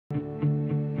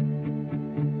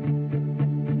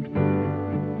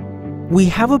We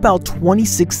have about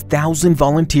 26,000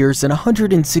 volunteers and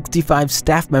 165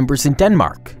 staff members in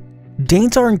Denmark.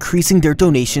 Danes are increasing their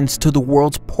donations to the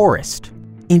world's poorest.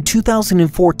 In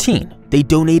 2014, they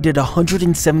donated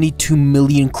 172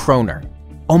 million kroner,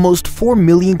 almost 4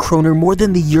 million kroner more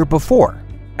than the year before.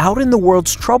 Out in the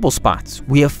world's trouble spots,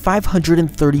 we have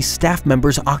 530 staff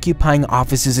members occupying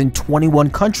offices in 21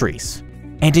 countries.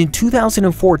 And in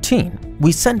 2014,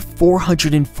 we sent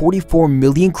 444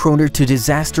 million kroner to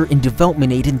disaster and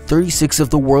development aid in 36 of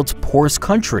the world's poorest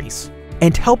countries,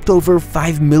 and helped over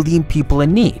 5 million people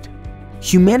in need.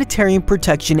 Humanitarian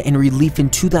protection and relief in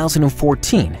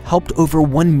 2014 helped over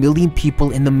 1 million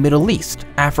people in the Middle East,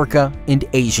 Africa, and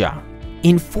Asia.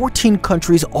 In 14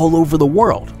 countries all over the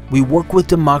world, we work with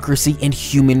democracy and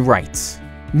human rights.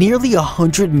 Nearly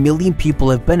 100 million people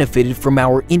have benefited from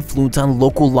our influence on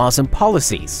local laws and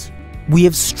policies. We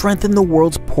have strengthened the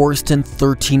world's poorest in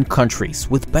 13 countries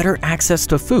with better access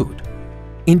to food.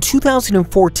 In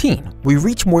 2014, we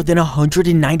reached more than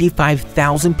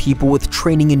 195,000 people with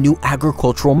training in new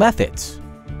agricultural methods.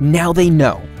 Now they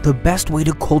know the best way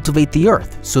to cultivate the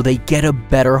earth so they get a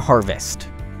better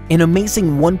harvest. An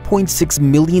amazing 1.6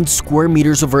 million square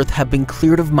meters of earth have been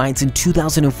cleared of mines in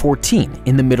 2014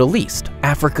 in the Middle East,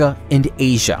 Africa, and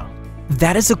Asia.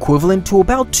 That is equivalent to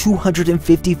about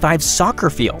 255 soccer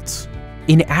fields.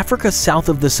 In Africa south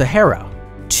of the Sahara,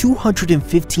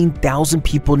 215,000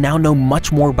 people now know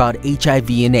much more about HIV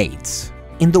and AIDS.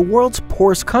 In the world's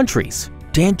poorest countries,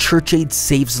 Dan Church Aid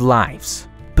saves lives,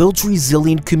 builds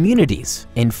resilient communities,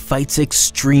 and fights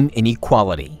extreme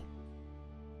inequality.